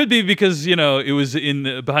could be because it was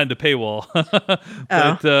behind the paywall.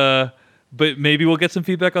 But maybe we'll get some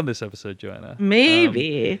feedback on this episode, Joanna.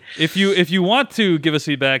 Maybe. If you want to give us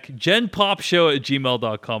feedback,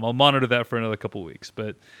 genpopshow@gmail.com. I'll monitor that for another couple of weeks.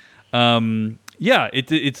 But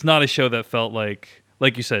it's not a show that felt like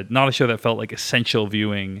you said, not a show that felt like essential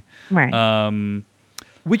viewing. Right.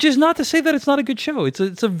 Which is not to say that it's not a good show. It's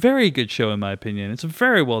a very good show, in my opinion. It's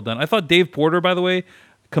very well done. I thought Dave Porter, by the way,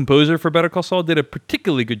 composer for Better Call Saul, did a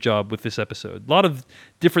particularly good job with this episode. A lot of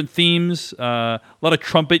different themes, a lot of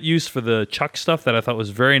trumpet use for the Chuck stuff that I thought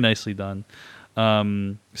was very nicely done.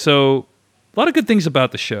 So a lot of good things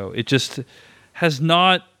about the show. It just has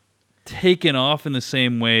not taken off in the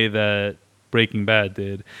same way that Breaking Bad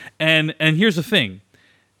did. And here's the thing.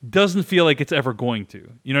 Doesn't feel like it's ever going to.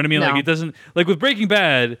 You know what I mean? No. Like it doesn't, like with Breaking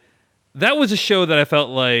Bad, that was a show that I felt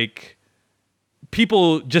like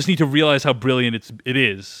people just need to realize how brilliant it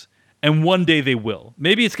is. And one day they will.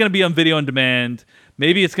 Maybe it's going to be on video on demand.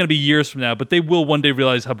 Maybe it's going to be years from now, but they will one day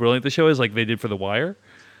realize how brilliant the show is, like they did for The Wire.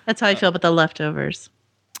 That's how I feel about The Leftovers.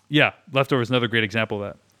 Yeah, Leftovers is another great example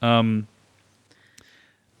of that.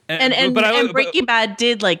 And Breaking Bad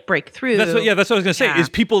did like break through. That's what I was going to say. Is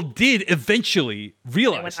people did eventually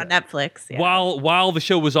realize on Netflix while the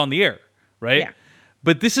show was on the air, right? Yeah.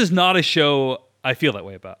 But this is not a show I feel that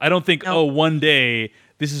way about. I don't think one day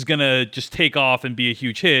this is going to just take off and be a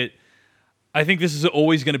huge hit. I think this is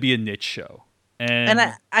always going to be a niche show. And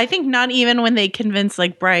I think not even when they convince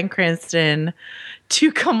like Bryan Cranston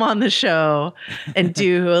to come on the show and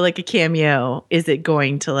do like a cameo, is it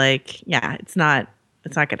going to it's not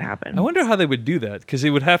going to happen. I wonder how they would do that, because it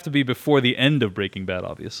would have to be before the end of Breaking Bad,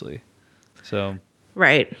 obviously. So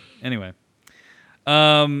right. Anyway,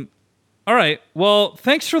 all right. Well,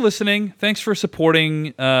 thanks for listening. Thanks for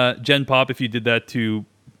supporting Gen Pop. If you did that to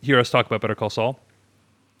hear us talk about Better Call Saul.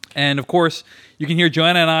 And of course, you can hear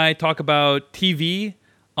Joanna and I talk about TV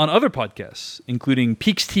on other podcasts, including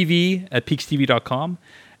Peaks TV at peakstv.com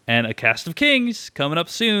and A Cast of Kings coming up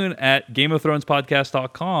soon at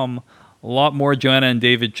GameOfThronesPodcast.com. A lot more Joanna and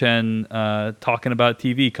David Chen talking about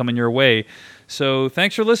TV coming your way. So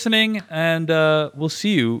thanks for listening, and we'll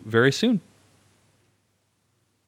see you very soon.